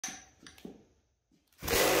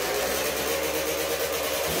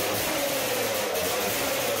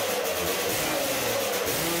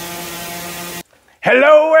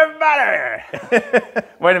Hello, everybody.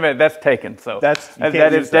 Wait a minute, that's taken. So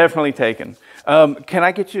that is definitely taken. Can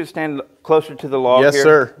I get you to stand closer to the log here? Yes,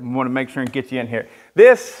 sir. I want to make sure and get you in here.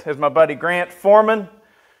 This is my buddy Grant Foreman.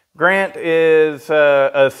 Grant is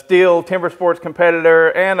a steel timber sports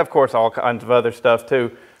competitor and, of course, all kinds of other stuff,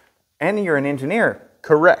 too. And you're an engineer.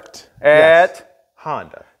 Correct. At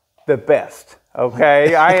Honda. The best,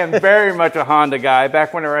 okay? I am very much a Honda guy.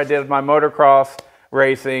 Back whenever I did my motocross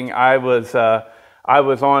racing, I was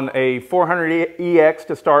on a 400 EX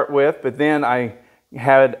to start with, but then I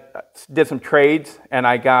did some trades and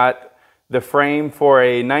I got the frame for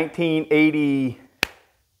a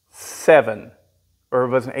 1987, or it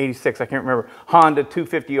was an 86, I can't remember, Honda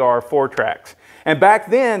 250R 4-tracks. And back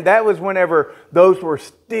then, that was whenever those were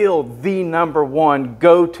still the #1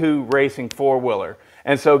 go-to racing four-wheeler.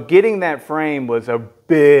 And so getting that frame was a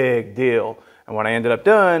big deal. And what I ended up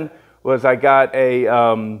doing was I got a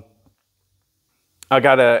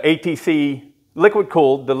ATC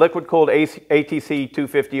liquid-cooled, the liquid-cooled ATC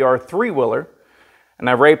 250R 3-wheeler, and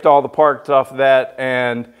I raped all the parts off of that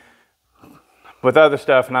and with other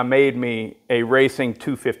stuff, and I made me a racing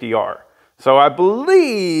 250R. So I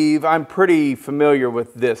believe I'm pretty familiar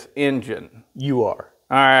with this engine. You are.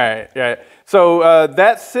 All right. Yeah. So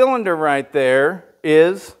that cylinder right there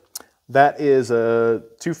is? That is a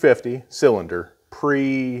 250 cylinder,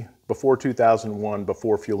 before 2001,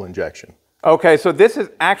 before fuel injection. Okay, so this is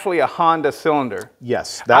actually a Honda cylinder.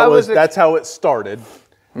 Yes, that's how it started.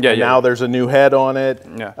 Yeah, Now there's a new head on it.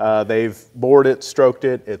 Yeah. They've bored it, stroked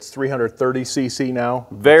it. It's 330 cc now.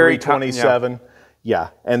 Very 327. Yeah,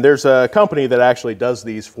 and there's a company that actually does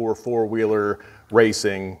these for four-wheeler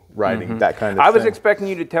racing, riding, that kind of thing. I was expecting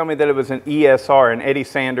you to tell me that it was an ESR, an Eddie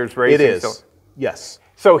Sanders racing. It is, yes.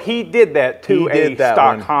 So he did that to a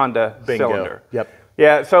stock Honda cylinder. Yep.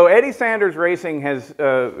 Yeah, so Eddie Sanders Racing has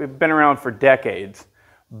been around for decades,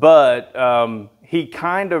 but he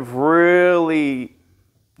kind of really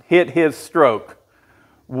hit his stroke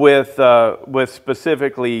with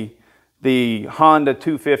specifically the Honda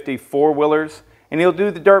 250 four-wheelers. And he'll do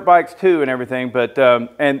the dirt bikes too and everything, but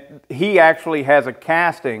and he actually has a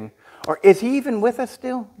casting, or is he even with us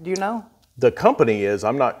still? Do you know? The company is.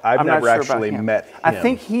 I've never sure actually met him. I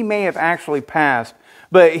think he may have actually passed,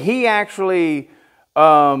 but he actually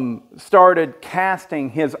started casting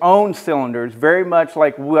his own cylinders, very much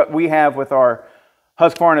like what we have with our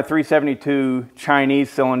Husqvarna 372 Chinese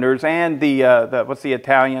cylinders and the what's the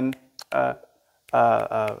Italian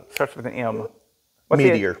starts with an M.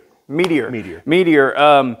 Meteor.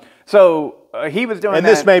 Meteor. So he was doing that. And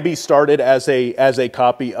this may be started as a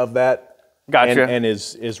copy of that. Gotcha. And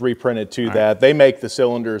is reprinted to that. They make the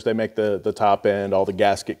cylinders, they make the top end, all the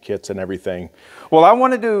gasket kits and everything. Well, I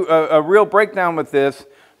want to do a real breakdown with this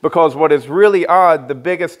because what is really odd, the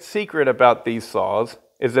biggest secret about these saws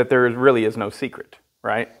is that there really is no secret,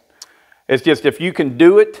 right? It's just if you can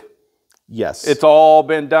do it, yes, it's all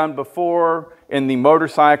been done before in the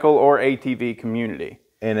motorcycle or ATV community.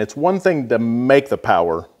 And it's one thing to make the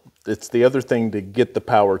power, it's the other thing to get the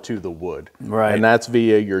power to the wood. Right. And that's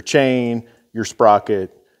via your chain, your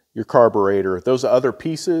sprocket, your carburetor, those other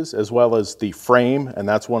pieces, as well as the frame. And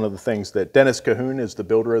that's one of the things that Dennis Cahoon is the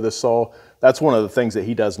builder of this saw. That's one of the things that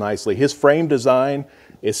he does nicely. His frame design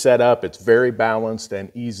is set up, it's very balanced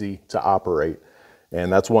and easy to operate.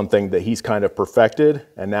 And that's one thing that he's kind of perfected.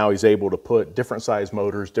 And now he's able to put different size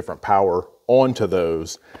motors, different power onto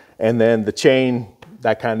those. And then the chain,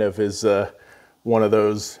 that kind of is one of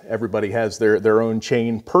those, everybody has their own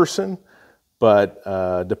chain person, but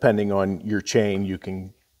depending on your chain, you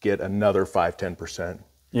can get another 5–10%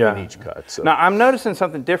 in each cut. So. Now, I'm noticing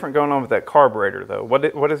something different going on with that carburetor, though.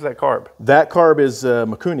 What is that carb? That carb is a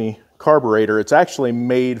Mikuni carburetor. It's actually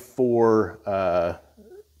made for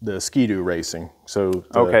the Ski-Doo racing. So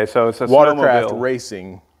okay, so it's a watercraft snowmobile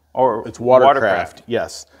racing. Or it's watercraft,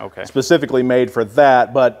 yes. Okay. Specifically made for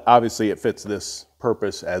that, but obviously it fits this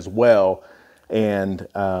purpose as well. And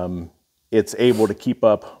it's able to keep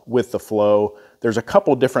up with the flow. There's a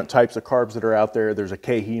couple different types of carbs that are out there. There's a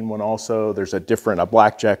Kaheen one also. There's a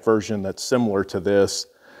Blackjack version that's similar to this,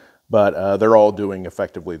 but they're all doing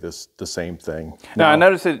effectively the same thing. Now I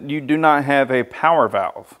noticed that you do not have a power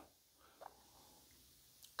valve.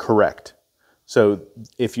 Correct. So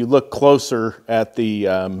if you look closer at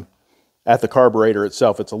the carburetor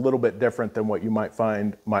itself, it's a little bit different than what you might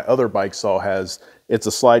find my other bike saw has. It's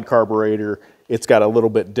a slide carburetor. It's got a little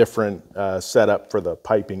bit different setup for the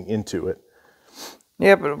piping into it.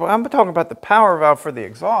 Yeah, but I'm talking about the power valve for the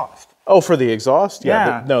exhaust. Oh, for the exhaust?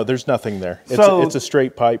 Yeah. No, there's nothing there. It's a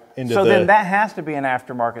straight pipe into the... So then that has to be an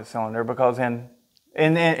aftermarket cylinder because then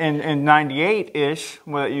In 98-ish,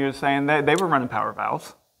 what you were saying, they were running power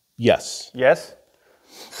valves. Yes. Yes?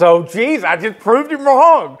 So, geez, I just proved him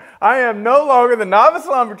wrong. I am no longer the novice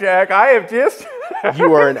lumberjack. I have just...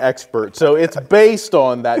 You are an expert. So it's based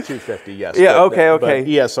on that 250, yes. Yeah, okay. But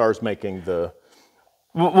ESR's making the...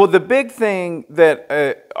 Well, the big thing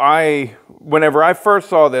that whenever I first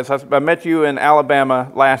saw this, I met you in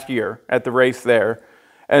Alabama last year at the race there,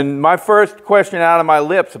 and my first question out of my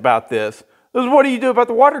lips about this was, what do you do about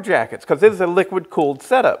the water jackets? Because this is a liquid-cooled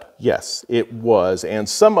setup. Yes, it was. And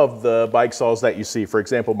some of the bike saws that you see, for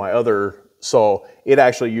example, my other saw, it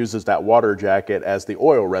actually uses that water jacket as the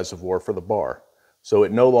oil reservoir for the bar. So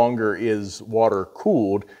it no longer is water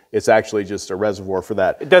cooled, it's actually just a reservoir for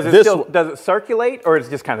that. Does it circulate, or is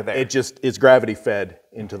it just kind of there? It's gravity fed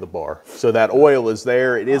into the bar. So that oil is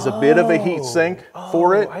there. It is a bit of a heat sink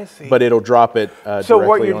for it, I see. but it'll drop it directly onto the bar. So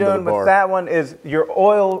what you're doing with that one is your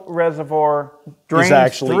oil reservoir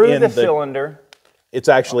drains through the cylinder. It's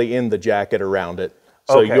actually in the jacket around it.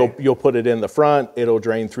 So you'll put it in the front, it'll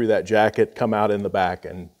drain through that jacket, come out in the back,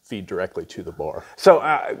 and feed directly to the bar. So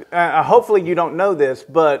hopefully you don't know this,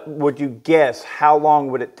 but would you guess how long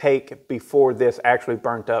would it take before this actually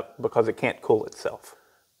burnt up because it can't cool itself?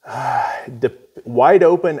 Wide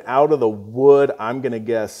open out of the wood, I'm going to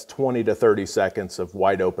guess 20 to 30 seconds of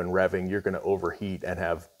wide open revving. You're going to overheat and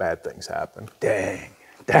have bad things happen. Dang,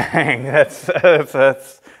 that's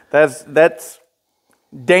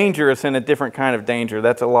dangerous in a different kind of danger.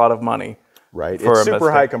 That's a lot of money. Right. It's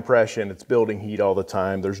super high compression. It's building heat all the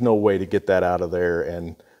time. There's no way to get that out of there.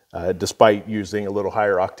 And despite using a little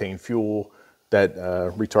higher octane fuel that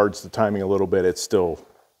retards the timing a little bit, it's still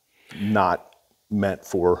not meant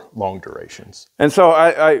for long durations. And so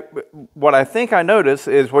what I think I notice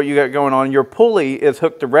is what you got going on, your pulley is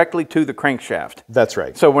hooked directly to the crankshaft. That's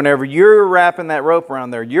right. So whenever you're wrapping that rope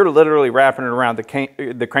around there, you're literally wrapping it around the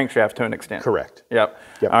crankshaft to an extent. Correct. Yep.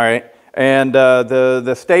 All right. And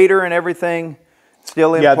the stator and everything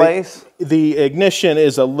still in place? The ignition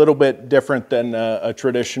is a little bit different than a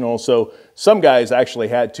traditional. So some guys actually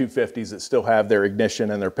had 250s that still have their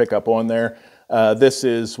ignition and their pickup on there. This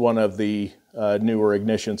is one of the newer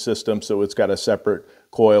ignition systems, so it's got a separate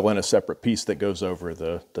coil and a separate piece that goes over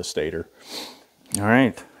the stator. All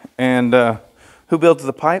right. And who builds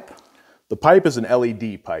the pipe? The pipe is an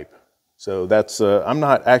LED pipe. So that's, I'm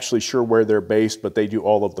not actually sure where they're based, but they do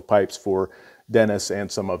all of the pipes for Dennis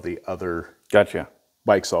and some of the other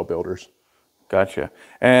bike saw builders. Gotcha.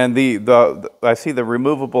 And I see the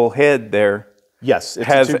removable head there. Yes. It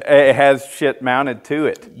has shit mounted to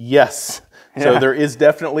it. Yes. Yeah. So there is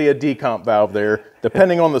definitely a decomp valve there.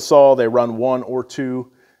 Depending on the saw, they run 1 or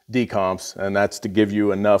 2 decomps, and that's to give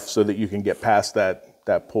you enough so that you can get past that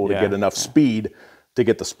pull to get enough speed to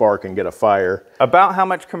get the spark and get a fire. About how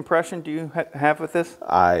much compression do you have with this?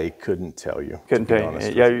 I couldn't tell you. Couldn't tell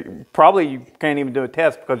you. Yeah, probably you can't even do a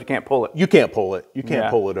test because you can't pull it. You can't pull it. You can't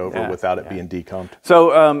pull it over without it being decomped.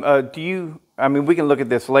 So I mean, we can look at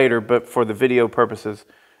this later, but for the video purposes,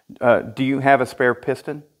 do you have a spare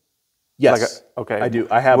piston? Yes, okay. I do.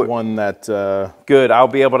 I have one that... Good. I'll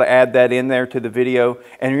be able to add that in there to the video.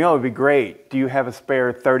 And you know, it would be great. Do you have a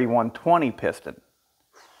spare 3120 piston?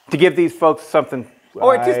 To give these folks something,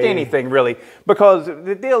 or just anything really. Because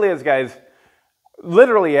the deal is, guys,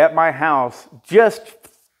 literally at my house just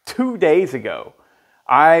 2 days ago,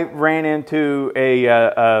 I ran into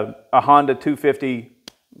a Honda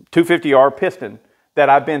 250R piston that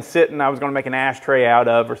I've been sitting, I was going to make an ashtray out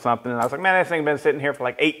of or something, and I was like, man, this thing's been sitting here for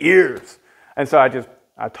like 8 years. And so I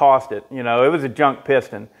tossed it. You know, it was a junk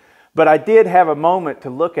piston. But I did have a moment to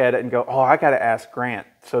look at it and go, oh, I got to ask Grant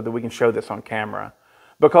so that we can show this on camera.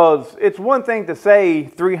 Because it's one thing to say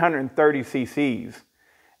 330 cc's.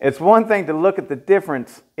 It's one thing to look at the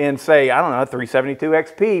difference in, say, I don't know, a 372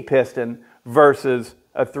 XP piston versus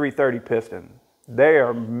a 330 piston. They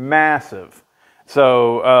are massive.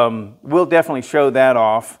 So we'll definitely show that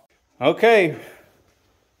off. Okay,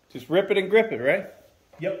 just rip it and grip it, right?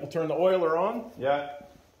 Yep, we'll turn the oiler on. Yeah.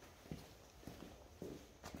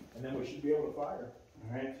 And then we should be able to fire.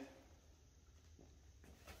 All right.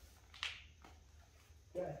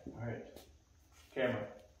 Okay. All right. Camera.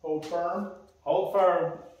 Hold firm. Hold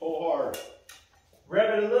firm. Hold hard.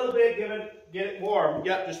 Rev it a little bit, get it warm.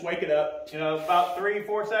 Yep, just wake it up. You know, about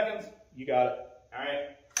 3-4 seconds. You got it. All right.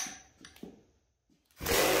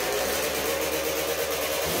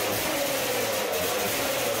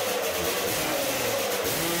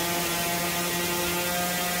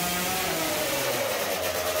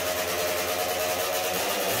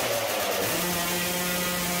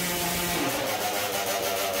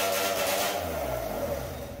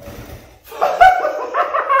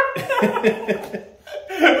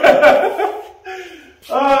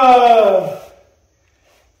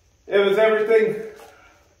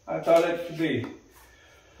 thought it should be.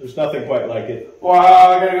 There's nothing quite like it.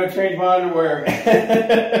 Wow, I gotta go change my underwear.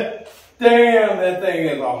 Damn, that thing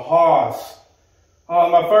is a hoss. Oh,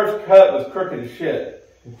 my first cut was crooked as shit.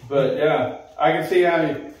 But yeah, I can see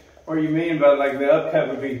what you mean about like the upcut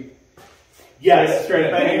would be straight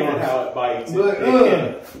up depending on how it bites. But,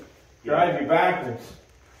 drive you backwards.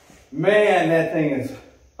 Man, that thing is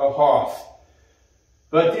a hoss.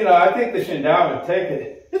 But you know, I think the Shindao would take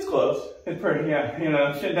it. It's close. It's pretty, yeah. You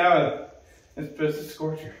know, Shindao is just a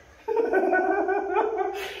scorcher.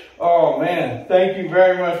 Oh man, thank you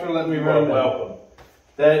very much for letting me run that. Welcome.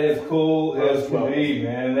 That is cool as can be,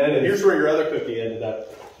 man. That is. Here's where your other cookie ended up.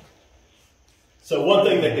 So one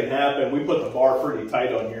thing that can happen, we put the bar pretty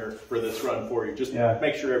tight on here for this run for you, just to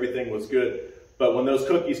make sure everything was good. But when those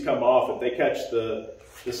cookies come off, if they catch the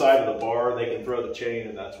side of the bar, they can throw the chain,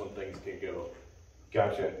 and that's when things can go.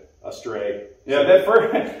 Gotcha. Astray. Yeah, that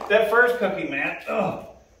first cookie, man. Oh,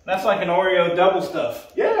 that's like an Oreo double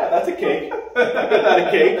stuff. Yeah, that's a cake. That's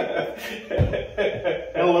a cake.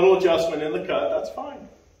 And a little adjustment in the cut, that's fine.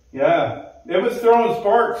 Yeah, it was throwing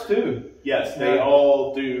sparks too. Yes, they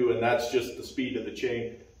all do, and that's just the speed of the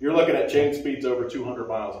chain. You're looking at chain speeds over 200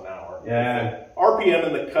 miles an hour. Yeah. RPM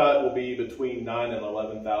in the cut will be between 9 and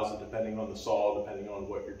 11,000, depending on the saw, depending on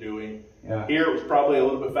what you're doing. Yeah. Here it was probably a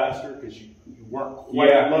little bit faster because you weren't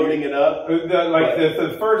quite loading it up.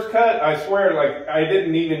 The first cut, I swear, like I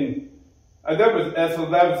didn't even. That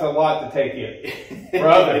was a lot to take in,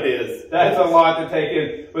 brother. It is. That's a lot to take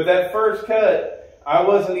in. But that first cut, I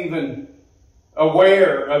wasn't even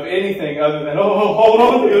aware of anything other than hold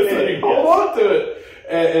on to this thing, hold on to it.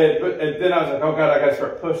 And then I was like, oh god, I gotta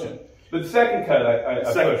start pushing. But the second cut, I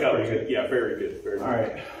pushed pretty good. Yeah, very good. Very good. All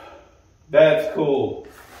right, that's cool.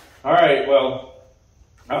 All right, well,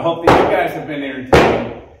 I hope that you guys have been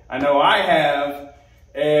entertained. I know I have,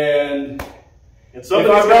 and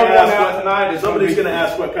somebody's going to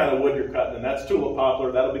ask what kind of wood you're cutting, and that's tulip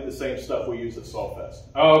poplar. That'll be the same stuff we use at Sawfest.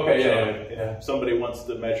 Oh, okay, so if somebody wants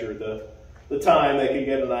to measure the time, they can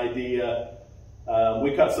get an idea.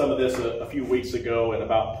 We cut some of this a few weeks ago at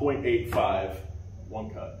about 0.85, one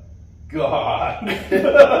cut. God.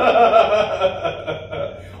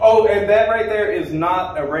 Oh, and that right there is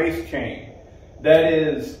not a race chain. That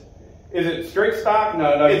is it straight stock?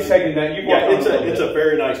 No, it's taking that. It's a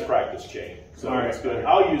very nice practice chain. So it's good.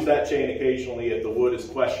 I'll use that chain occasionally if the wood is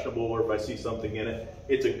questionable or if I see something in it.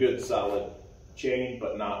 It's a good solid chain,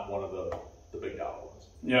 but not one of the big dollar ones.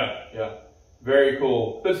 Yeah, yeah. Very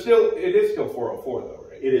cool. But still, it is still 404 though,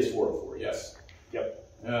 right? It is 404, yes. Yep.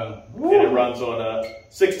 Yeah. And it runs on a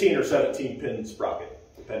 16 or 17 pin sprocket,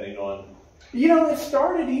 depending on. You know, it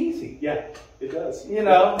started easy. Yeah, it does. You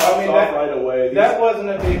know, I mean, that right away. That wasn't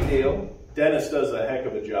a big deal. Dennis does a heck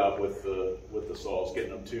of a job with the saws,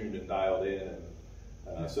 getting them tuned and dialed in,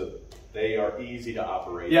 and so they are easy to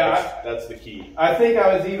operate. Yeah, that's the key. I think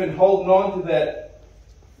I was even holding on to that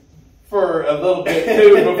for a little bit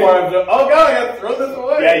too before I was like, oh god, I got to throw this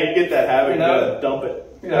away. Yeah, you get that habit, you gotta dump it.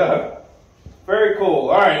 Yeah, very cool.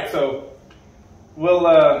 All right, so we'll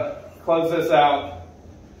close this out.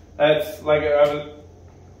 That's like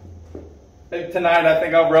tonight, I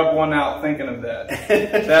think I'll rub one out thinking of that.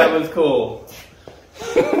 That was cool.